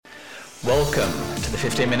Welcome to the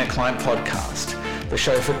 15-Minute Client Podcast, the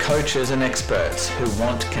show for coaches and experts who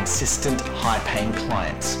want consistent, high-paying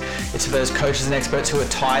clients. It's for those coaches and experts who are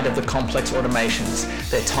tired of the complex automations.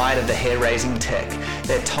 They're tired of the hair-raising tech.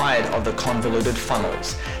 They're tired of the convoluted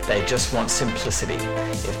funnels. They just want simplicity.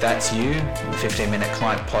 If that's you, the 15-Minute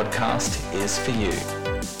Client Podcast is for you.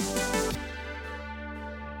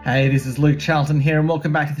 Hey, this is Luke Charlton here, and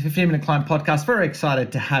welcome back to the 15-Minute Client Podcast. Very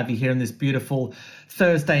excited to have you here on this beautiful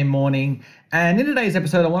Thursday morning. And in today's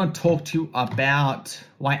episode, I want to talk to you about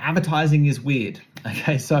why advertising is weird.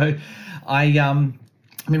 Okay, so I've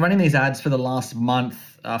been running these ads for the last month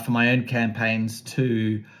for my own campaigns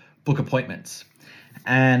to book appointments.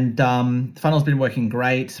 And the funnel's been working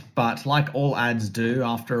great, but like all ads do,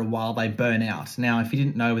 after a while they burn out. Now, if you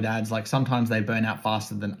didn't know with ads, like sometimes they burn out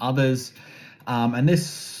faster than others. And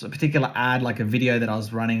this particular ad, like a video that I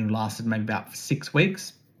was running, lasted maybe about 6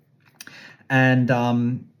 weeks. And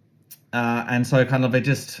so kind of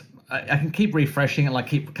I can keep refreshing it, like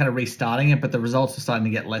keep kind of restarting it, but the results are starting to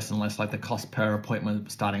get less and less, like the cost per appointment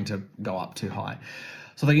was starting to go up too high.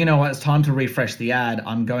 So that, you know what, it's time to refresh the ad.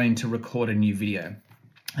 I'm going to record a new video.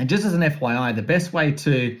 And just as an FYI, the best way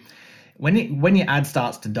to, when your ad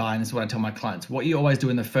starts to die, and this is what I tell my clients, what you always do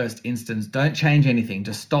in the first instance, don't change anything.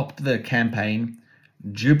 Just stop the campaign,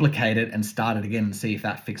 duplicate it, and start it again and see if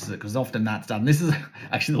that fixes it, because often that's done. This is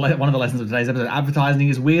actually one of the lessons of today's episode. Advertising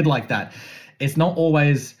is weird like that. It's not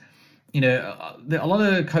always, a lot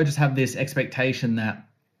of coaches have this expectation that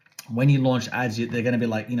when you launch ads, they're going to be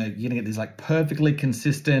like, you're going to get these like perfectly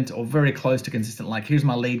consistent or very close to consistent, like here's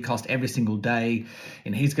my lead cost every single day,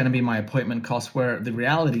 and here's going to be my appointment cost, where the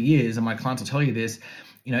reality is, and my clients will tell you this,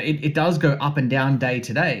 it does go up and down day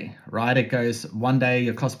to day, right? It goes one day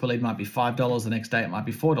your cost per lead might be $5, the next day it might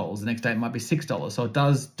be $4, the next day it might be $6. So it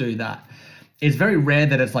does do that. It's very rare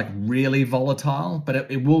that it's like really volatile, but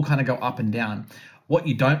it will kind of go up and down. What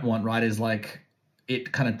you don't want, right, is like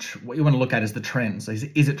it kind of, what you want to look at is the trends. So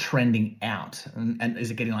is it trending out, and is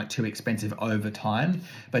it getting like too expensive over time?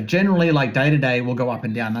 But generally, like day to day will go up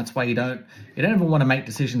and down. That's why you don't even want to make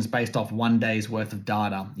decisions based off one day's worth of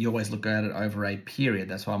data. You always look at it over a period.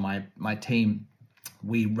 That's why my team,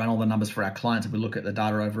 we run all the numbers for our clients, and we look at the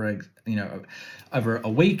data over a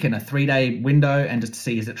week and a 3-day window, and just to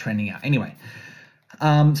see, is it trending out. Anyway,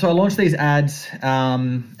 so I launched these ads,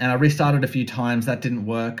 and I restarted a few times. That didn't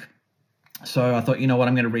work. So I thought, I'm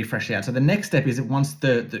going to refresh the ad. So the next step is, once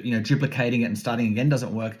the duplicating it and starting again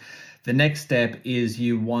doesn't work, the next step is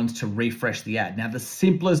you want to refresh the ad. Now, the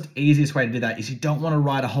simplest, easiest way to do that is you don't want to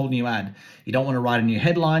write a whole new ad. You don't want to write a new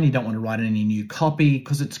headline. You don't want to write any new copy,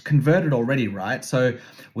 because it's converted already, right? So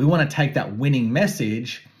we want to take that winning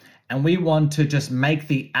message, and we want to just make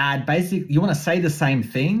the ad basically, you want to say the same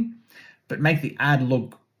thing, but make the ad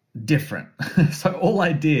look different. So all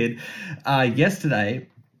I did yesterday,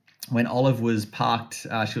 when Olive was parked,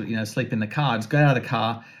 she'll sleep in the car, just got out of the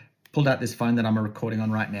car, pulled out this phone that I'm recording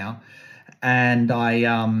on right now, and I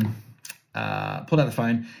pulled out the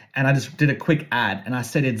phone, and I just did a quick ad, and I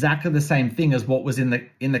said exactly the same thing as what was in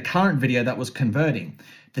the current video that was converting.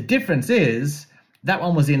 The difference is that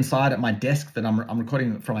one was inside at my desk, that I'm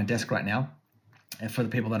recording from my desk right now, and for the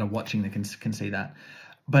people that are watching, they can see that.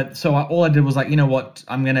 But so all I did was like,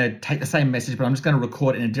 I'm going to take the same message, but I'm just going to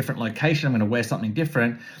record it in a different location. I'm going to wear something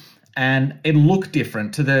different. And it looked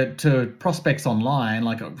different to prospects online,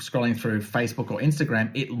 like scrolling through Facebook or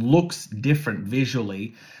Instagram. It looks different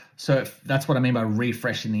visually. So that's what I mean by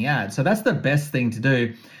refreshing the ad. So that's the best thing to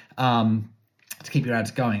do to keep your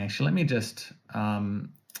ads going. Actually, let me just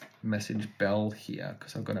message Belle here,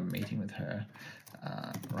 because I've got a meeting with her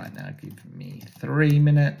right now. Give me 3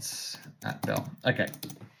 minutes at Belle. Okay.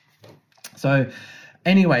 So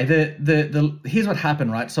anyway, the here's what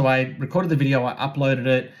happened, right? So I recorded the video, I uploaded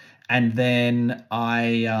it, and then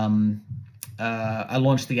I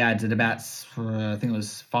launched the ads at about, I think it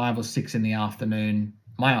was 5 or 6 in the afternoon,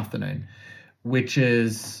 my afternoon, which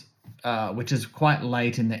is quite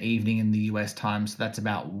late in the evening in the US time. So that's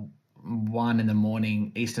about 1 in the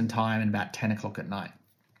morning Eastern time, and about 10 o'clock at night.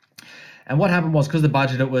 And what happened was, because the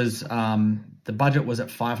budget was at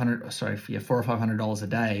 $400 or $500 a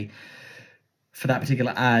day for that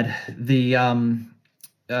particular ad,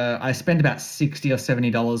 I spent about $60 or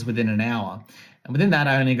 $70 within an hour, and within that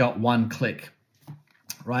I only got 1 click,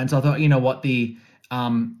 right? And so I thought,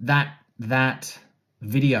 that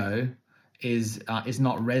video is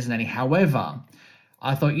not resonating. However,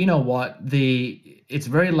 I thought, it's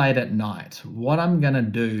very late at night. What I'm gonna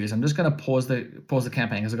do is I'm just gonna pause the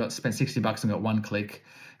campaign, because I spent $60 and got 1 click.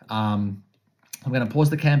 I'm gonna pause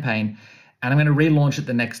the campaign, and I'm gonna relaunch it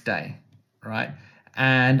the next day, right?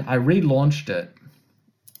 And I relaunched it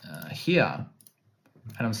here,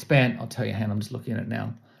 and I've spent, I'll tell you, I'm just looking at it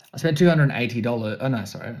now. I spent $280. Oh no,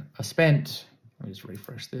 sorry. Let me just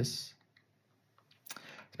refresh this.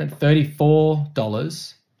 I spent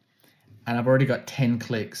 $34 and I've already got 10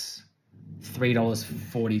 clicks,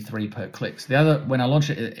 $3.43 per click. So the other, when I launched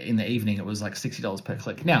it in the evening, it was like $60 per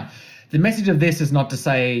click. Now, the message of this is not to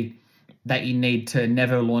say that you need to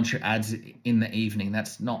never launch your ads in the evening.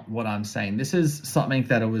 That's not what I'm saying. This is something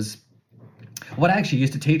that what I actually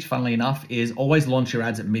used to teach, funnily enough, is always launch your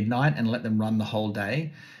ads at midnight and let them run the whole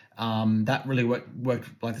day. That really worked.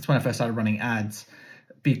 Like, that's when I first started running ads,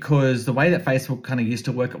 because the way that Facebook kind of used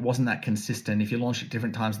to work, it wasn't that consistent. If you launched at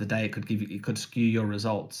different times of the day, it could skew your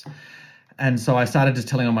results. And so I started just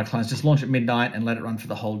telling all my clients, just launch at midnight and let it run for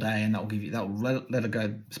the whole day, and let it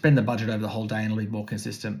go, spend the budget over the whole day, and it'll be more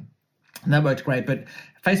consistent. And that worked great. But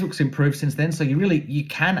Facebook's improved since then, so you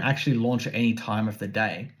can actually launch at any time of the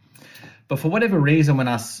day. But for whatever reason, when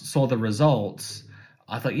I saw the results,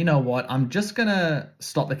 I thought, you know what, I'm just going to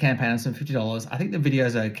stop the campaign on some $50. I think the video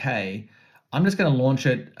is okay. I'm just going to launch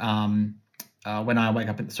it when I wake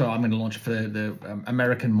up. I'm going to launch it for the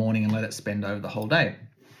American morning and let it spend over the whole day.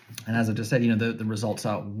 And as I just said, the results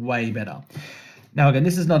are way better. Now, again,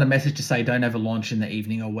 this is not a message to say don't ever launch in the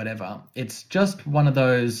evening or whatever. It's just one of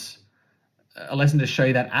those, a lesson to show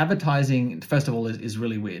you that advertising, first of all, is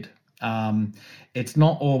really weird. It's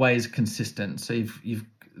not always consistent. So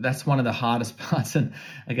that's one of the hardest parts, and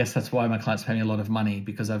I guess that's why my clients pay me a lot of money,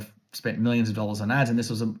 because I've spent millions of dollars on ads, and this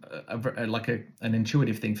was an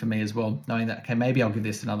intuitive thing for me as well, knowing that, okay, maybe I'll give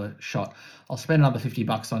this another shot. I'll spend another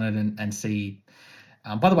 $50 on it and see.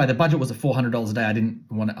 By the way, the budget was at $400 a day. I didn't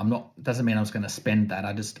want it. Doesn't mean I was going to spend that.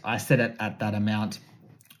 I set it at that amount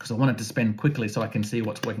because I wanted to spend quickly so I can see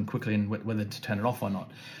what's working quickly and whether to turn it off or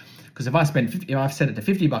not. Because if I've set it to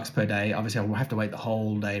 $50 per day, obviously I will have to wait the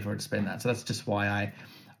whole day for it to spend that. So that's just why I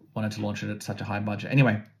wanted to launch it at such a high budget.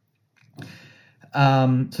 Anyway,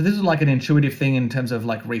 so this is like an intuitive thing in terms of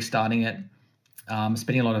like restarting it,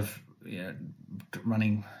 spending a lot of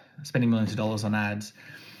spending millions of dollars on ads,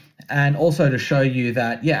 and also to show you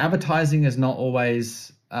that advertising is not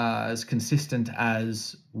always as consistent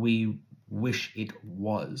as we wish it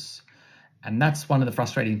was. And that's one of the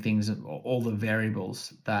frustrating things, all the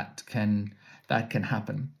variables that can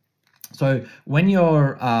happen. So when you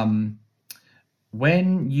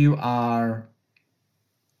are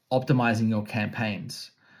optimizing your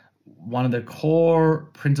campaigns, one of the core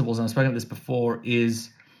principles, and I've spoken about this before, is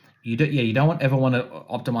you don't ever want to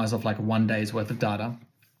optimize off like one day's worth of data,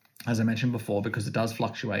 as I mentioned before, because it does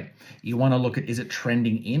fluctuate. You want to look at, is it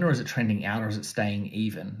trending in or is it trending out, or is it staying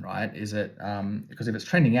even, right? Is it, because if it's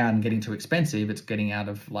trending out and getting too expensive, it's getting out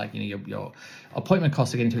of like, your appointment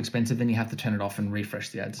costs are getting too expensive, then you have to turn it off and refresh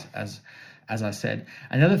the ads, as I said.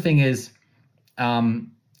 And the other thing is,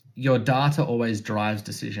 your data always drives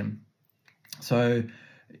decision. So,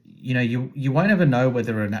 you won't ever know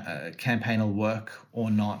whether a campaign will work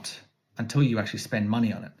or not until you actually spend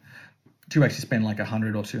money on it. To actually spend like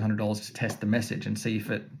 $100 or $200 to test the message and see if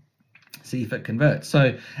it converts.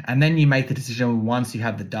 So, and then you make the decision once you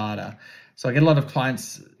have the data. So I get a lot of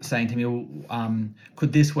clients saying to me, well,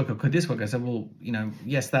 could this work or could this work? I said, well,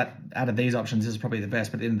 yes, that out of these options is probably the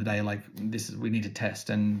best, but at the end of the day, like we need to test,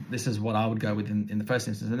 and this is what I would go with in the first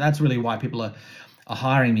instance. And that's really why people are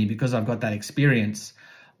hiring me, because I've got that experience.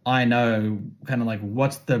 I know kind of like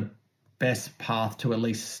what's the best path to at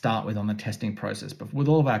least start with on the testing process. But with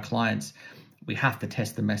all of our clients, we have to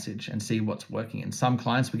test the message and see what's working. And some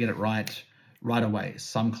clients, we get it right away.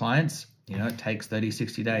 Some clients, it takes 30,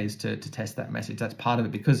 60 days to test that message. That's part of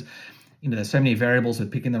it, because there's so many variables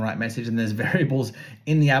with picking the right message, and there's variables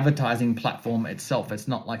in the advertising platform itself. It's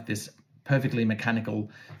not like this perfectly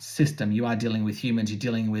mechanical system. You are dealing with humans. You're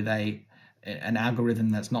dealing with an algorithm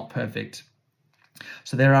that's not perfect.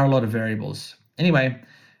 So there are a lot of variables. Anyway,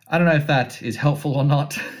 I don't know if that is helpful or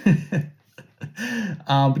not,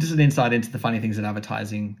 but just an insight into the funny things that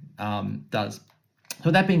advertising does. So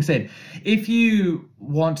with that being said, if you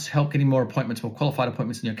want help getting more appointments, more qualified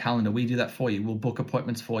appointments in your calendar, we do that for you. We'll book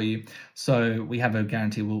appointments for you. So we have a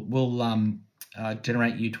guarantee. We'll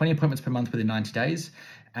generate you 20 appointments per month within 90 days.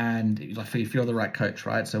 And if you're the right coach,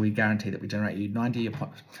 right? So we guarantee that we generate you 20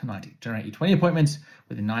 appointments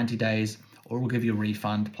within 90 days, or we'll give you a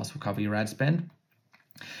refund, plus we'll cover your ad spend.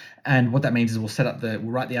 And what that means is we'll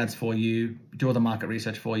write the ads for you, do all the market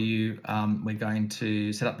research for you. We're going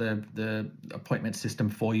to set up the appointment system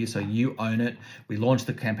for you, so you own it. We launch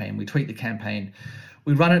the campaign, we tweak the campaign,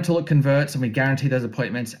 we run it till it converts, and we guarantee those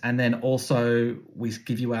appointments. And then also we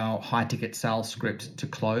give you our high ticket sales script to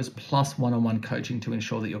close, plus one-on-one coaching to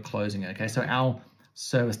ensure that you're closing it. Okay, so our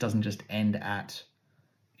service doesn't just end at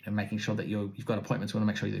and making sure that you've got appointments. We want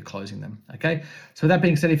to make sure you're closing them. Okay. So with that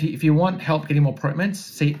being said, if you want help getting more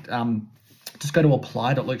appointments, just go to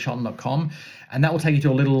apply.lukecharlton.com, and that will take you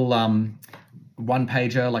to a little one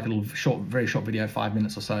pager, like a little very short video, 5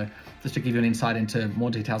 minutes or so, just to give you an insight into more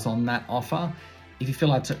details on that offer. If you feel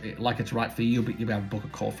like it's right for you, you'll be able to book a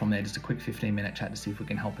call from there, just a quick 15-minute chat to see if we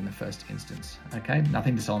can help in the first instance. Okay,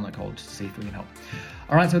 nothing to sell on the call, just to see if we can help.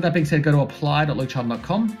 All right, so with that being said, go to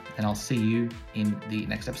apply.lukecharlton.com, and I'll see you in the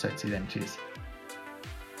next episode. See you then. Cheers.